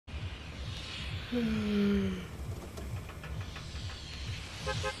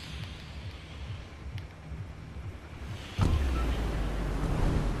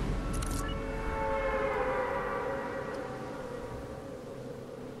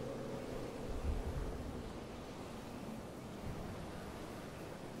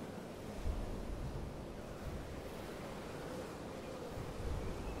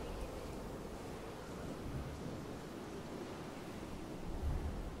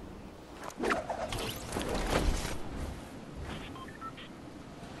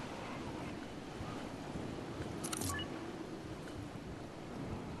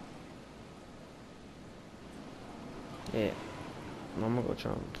Yeah, I'm gonna go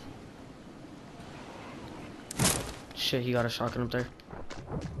try him. Shit, he got a shotgun up there.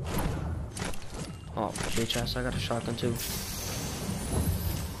 Oh, bitch ass, I got a shotgun too.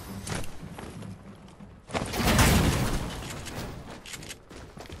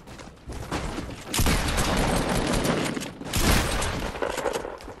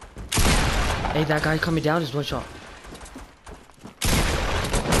 Hey, that guy coming down is one shot.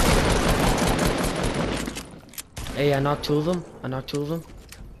 Hey, I knocked two of them.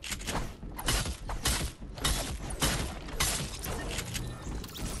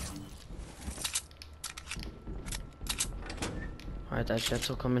 Alright, that jet's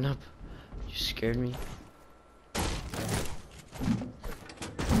still coming up. You scared me.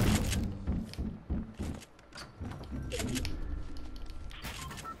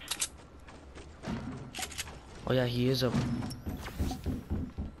 Oh yeah, he is up.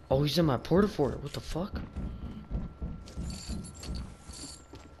 Oh, he's in my porta fort. What the fuck?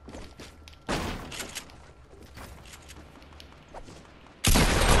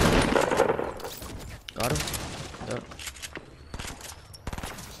 Got him. Yep.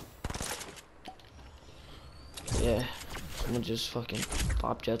 Yeah, I'm gonna just fucking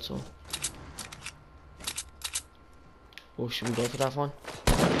pop Jetzel. Oh, should we go for that one?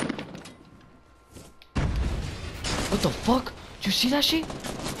 What the fuck? Did you see that shit?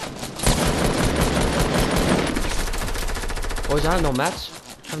 Boys, I have no mats.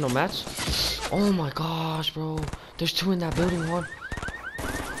 Oh my gosh, bro. There's two in that building, one.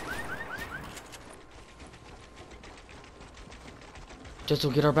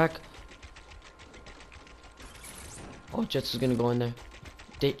 Jetzel, get our back. Oh, Jetzel's gonna go in there.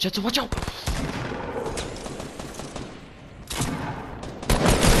 Jetzel, watch out!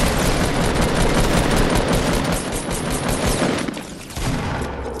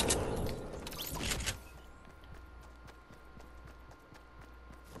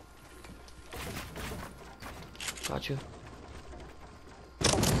 Got you.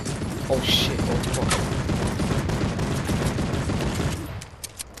 Oh shit, oh fuck.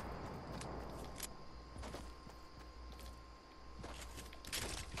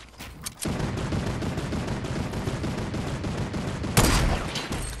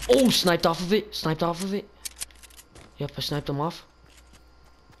 Oh, sniped off of it. Yep, I sniped him off.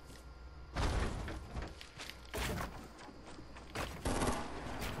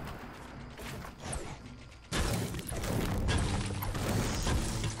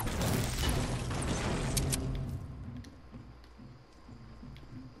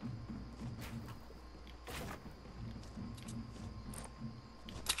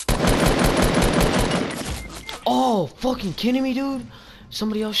 Oh, fucking kidding me, dude?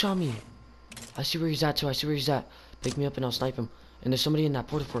 Somebody else shot me. I see where he's at too. Pick me up and I'll snipe him. And there's somebody in that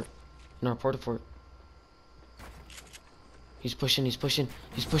porta fort. In our porta fort. He's pushing up.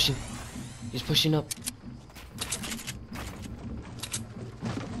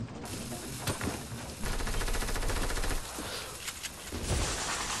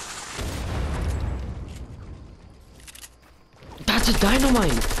 That's a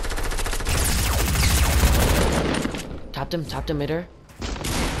dynamite! Tapped him midair.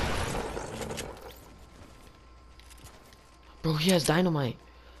 Bro, he has dynamite.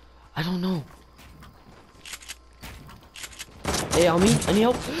 I don't know. Hey, on me. I need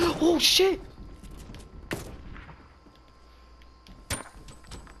help. Oh, shit.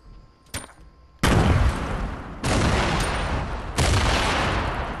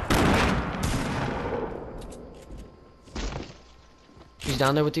 He's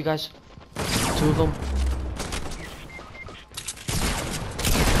down there with you guys. Two of them.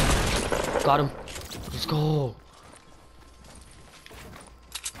 Got him. Let's go.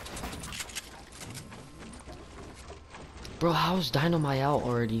 Bro, how's Dynamite out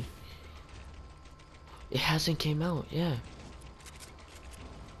already? It hasn't came out, yeah.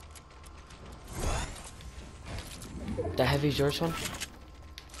 That heavy's yours one?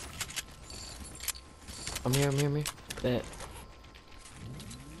 I'm here. Bet.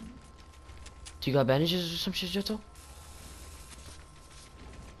 Do you got bandages or some shit, Joto?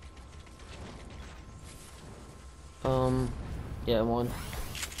 Yeah, one.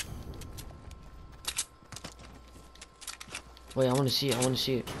 Wait, I wanna see it, I wanna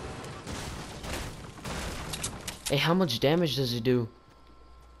see it. Hey, how much damage does it do?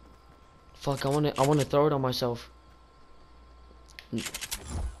 Fuck, I wanna throw it on myself.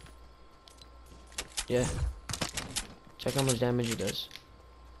 Yeah. Check how much damage it does.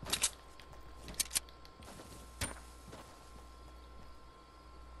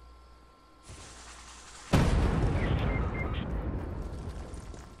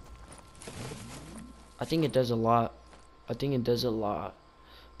 I think it does a lot. I think it does a lot.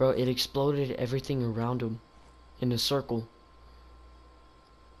 Bro, it exploded everything around him in a circle.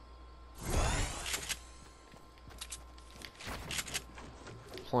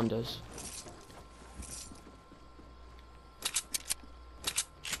 One does.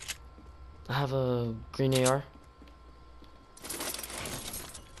 I have a green AR.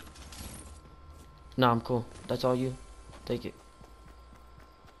 Nah, I'm cool. That's all you. Take it.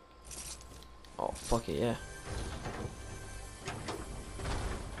 Oh, fuck it, yeah.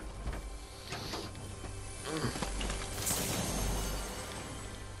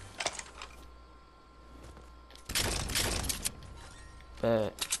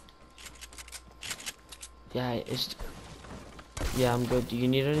 But yeah, yeah, I'm good. Do you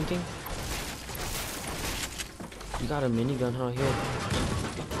need anything? You got a minigun, huh? Here.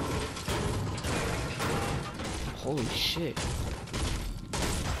 Holy shit.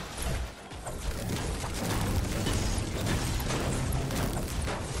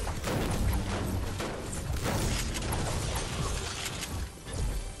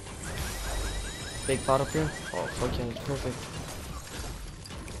 Big pot up here? Oh, fuck yeah, it's perfect.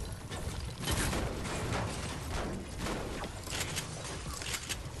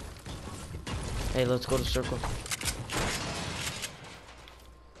 Hey, let's go to circle.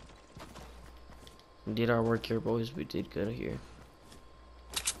 We did our work here, boys. We did good here.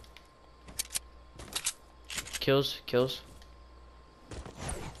 Kills, kills.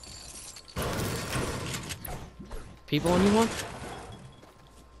 People on you one?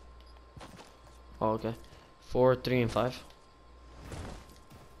 Oh, okay. 4, 3, and 5.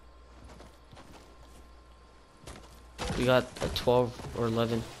 We got a 12 or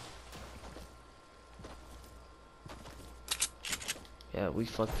 11. Yeah, we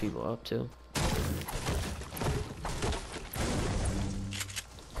fucked people up too.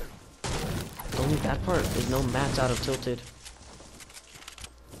 The only bad part is no mats out of Tilted.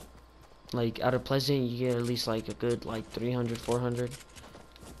 Like, out of Pleasant, you get at least like a good like 300, 400.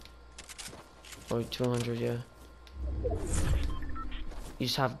 Or 200, yeah. You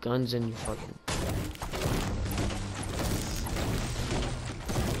just have guns and you fucking...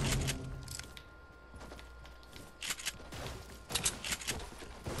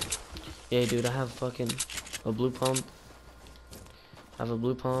 Yeah, dude, I have fucking a blue pump. I have a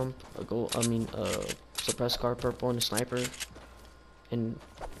blue pump, a gold, suppressed car purple, and a sniper. And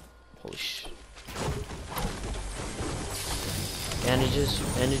holy sh. Bandages,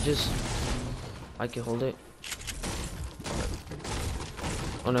 bandages. I can hold it.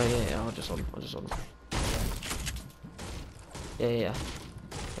 Oh no, yeah, I'll just hold him. I'll just hold him. Yeah.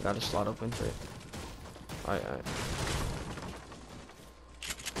 I got a slot open for it. Alright.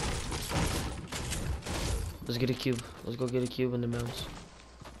 Let's get a cube. Let's go get a cube in the mountains.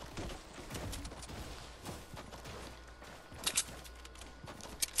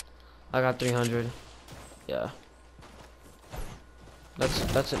 I got 300. Yeah.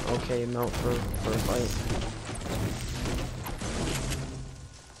 That's an okay amount for a fight.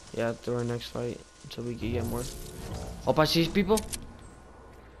 Yeah, through our next fight until we can get more. Oh, I see these people.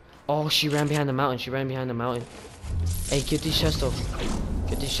 Oh, she ran behind the mountain. Hey, get these chests though.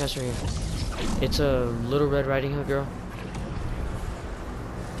 Get these chests right here. It's a Little Red Riding Hood girl.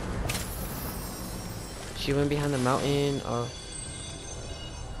 She went behind the mountain.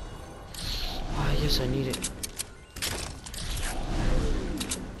 Yes, I need it.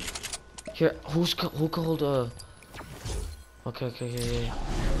 Here, who can hold Okay, yeah.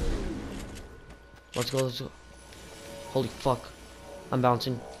 Let's go. Holy fuck. I'm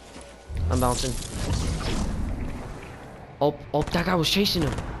bouncing. Oh, that guy was chasing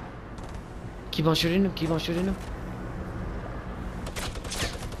him. Keep on shooting him.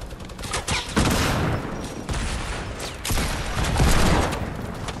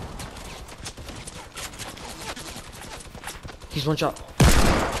 He's one shot.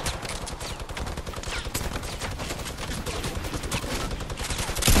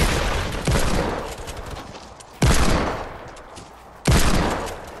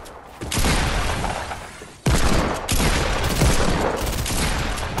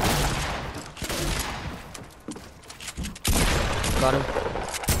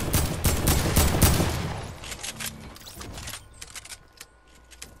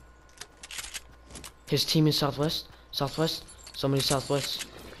 His team is southwest. Southwest. Somebody southwest.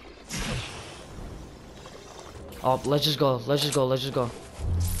 Oh, let's just go. Let's just go. Let's just go.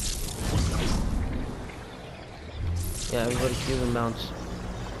 Yeah, everybody cube and bounce.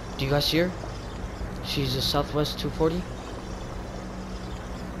 Do you guys see her? She's a southwest 240.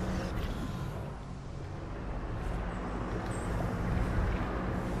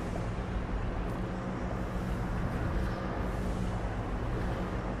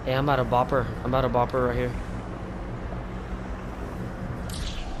 Hey, I'm about to bop her. I'm about to bop her right here.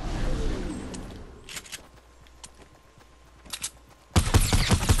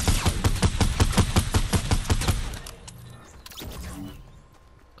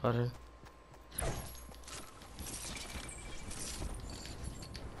 Got her.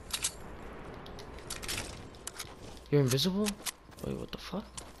 You're invisible? Wait, what the fuck?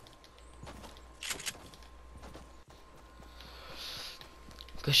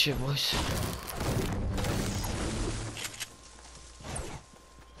 Good shit, boys.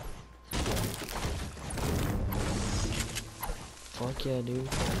 Fuck yeah, dude.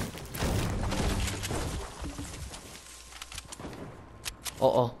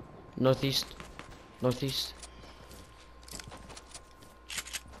 Uh-oh. Northeast. Northeast.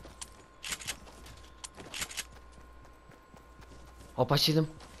 Oh, I see them.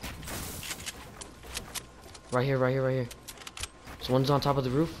 Right here, right here, right here. So one's on top of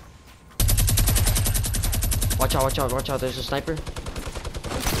the roof. Watch out, watch out, watch out. There's a sniper.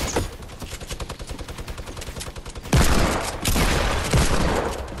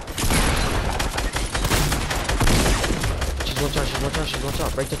 She's one shot, she's one shot, she's one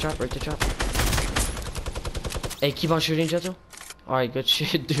shot. Break the trap, break the trap. Hey, keep on shooting, Jetto. Alright, good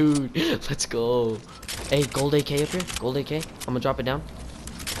shit, dude. Let's go. Hey, gold AK up here. Gold AK. I'm gonna drop it down.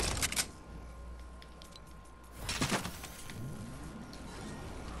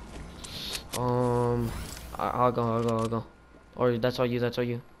 I'll go. Or that's all you, that's all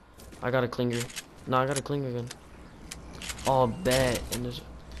you. I got a clinger. No, I got a clinger gun. Oh, bet. And there's...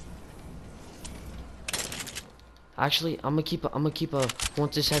 Actually, I'm gonna keep a,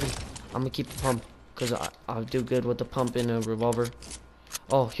 once it's heavy, I'm gonna keep a pump. Cause I'll do good with the pump in a revolver.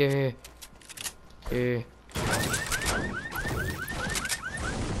 Oh, here. Hey,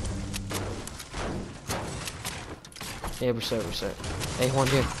 reset. Hey, Juan,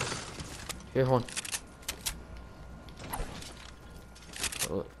 here. Here, Juan.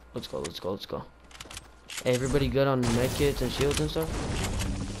 Let's go. Hey, everybody good on medkits and shields and stuff?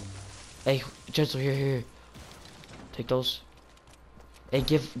 Hey, Jetzel, here. Take those. Hey,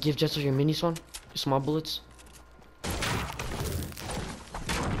 give Jetzel your minis one. Your small bullets.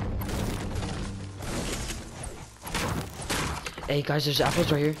 Hey, guys, there's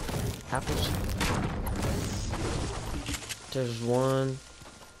apples right here. Apples. There's one,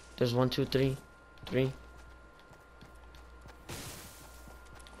 two, three.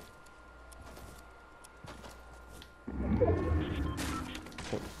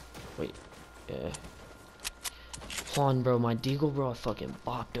 Wait, yeah. Juan, bro, my deagle, bro, I fucking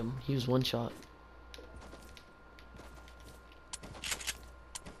bopped him. He was one shot.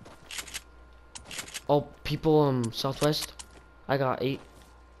 Oh, people, southwest. I got 8.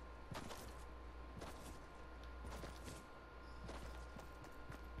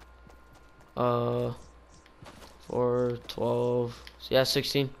 Uh, 4, 12. Yeah,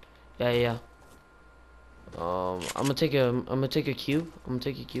 16. Yeah. I'm gonna take a cube.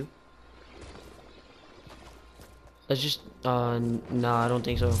 Let's just, nah, I don't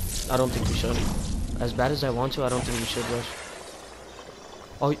think so. I don't think we should. As bad as I want to, I don't think we should rush.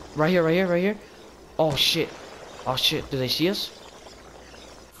 Oh, right here. Oh shit. Do they see us?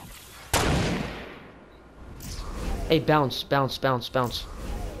 Hey, bounce.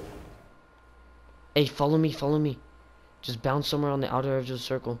 Hey, follow me. Just bounce somewhere on the outer edge of the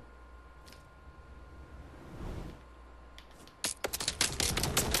circle.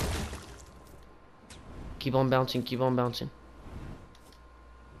 Keep on bouncing.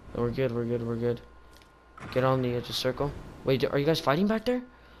 We're good. Get on the edge of the circle. Wait, are you guys fighting back there?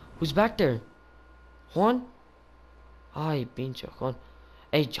 Who's back there? Juan? Hi, pincho. Juan.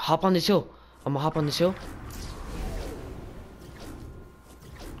 Hey, hop on this hill. I'm gonna hop on this hill.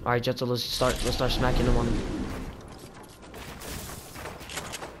 Alright, Jetso, let's start smacking them on them.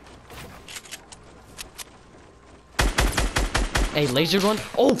 Hey, laser gun.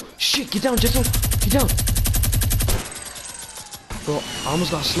 Oh shit, get down, Jetso. Get down. Bro, I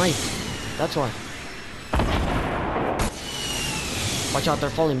almost got sniped. That's why. Watch out, they're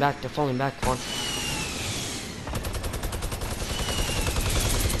falling back. Come on.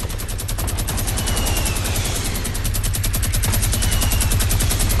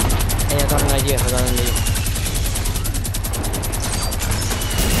 Hey, I got an idea. I got an idea.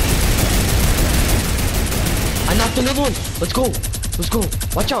 I knocked another one. Let's go. Let's go.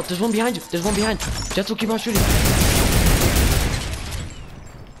 Watch out. There's one behind you. There's one behind. Jets will keep on shooting.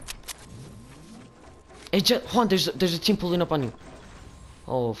 Hey, Jet, Juan, there's a team pulling up on you.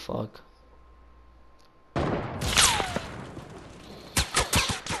 Oh, fuck.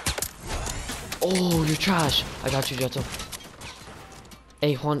 Oh, you're trash. I got you, Jetto.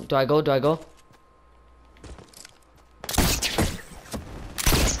 Hey, Juan, do I go? Do I go?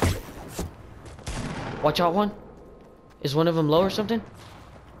 Watch out, Juan. Is one of them low or something?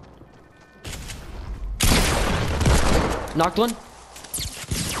 Knocked one.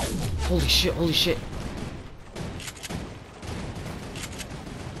 Holy shit, holy shit.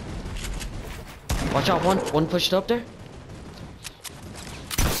 Watch out, one. One pushed up there.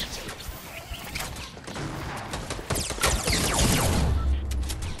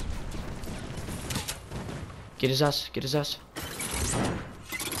 Get his ass, get his ass.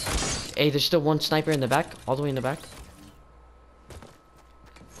 Hey, there's still one sniper in the back, all the way in the back.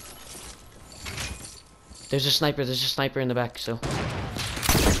 There's a sniper in the back, so.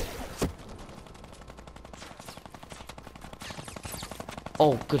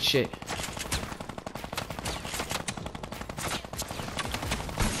 Oh, good shit.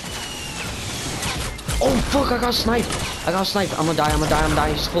 Oh, fuck, I got sniped. I got sniped. I'm gonna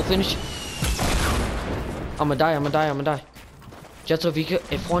die. He's full finish. I'm gonna die. Jetso, if you could,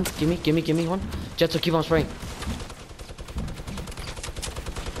 if one, give me one. Jetso, keep on spraying.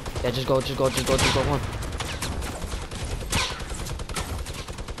 Yeah, just go one.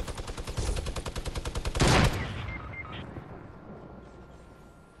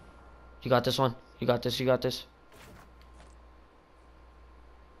 You got this one. You got this.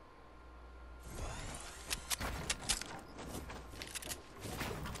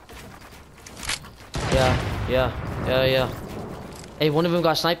 Yeah. Hey, one of them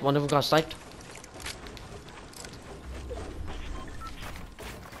got sniped.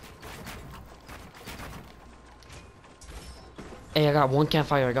 Hey, I got one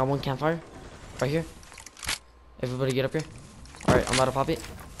campfire. Right here. Everybody get up here. Alright, I'm about to pop it.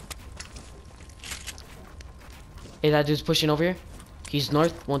 Hey, that dude's pushing over here. He's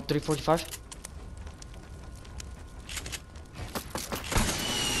north, 1345.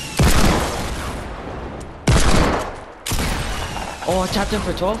 Oh, I tapped him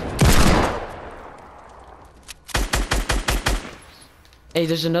for 12. Hey,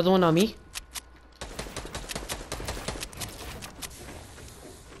 there's another one on me.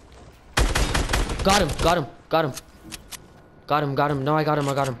 Got him. No, I got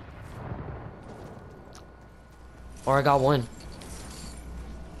him. Or I got one.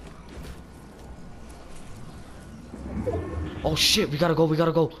 Oh shit, we gotta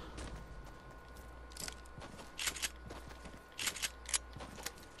go.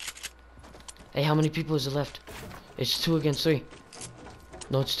 Hey, how many people is it left? It's 2 against 3.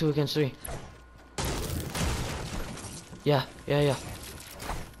 No, it's 2 against 3. Yeah. Yeah,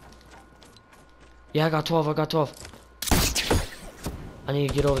 I got 12. I need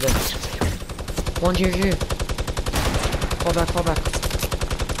to get over there. One here. Fall back.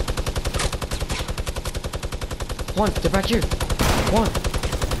 One, they're back here. One.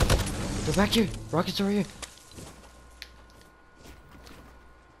 They're back here. Rockets over here.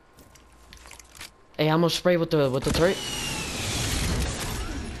 Hey, I'm gonna spray with the turret.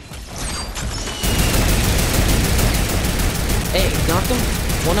 Hey, knocked him.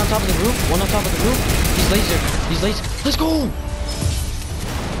 One on top of the roof. He's laser. Let's go.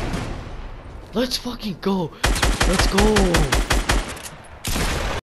 Let's fucking go. Let's go.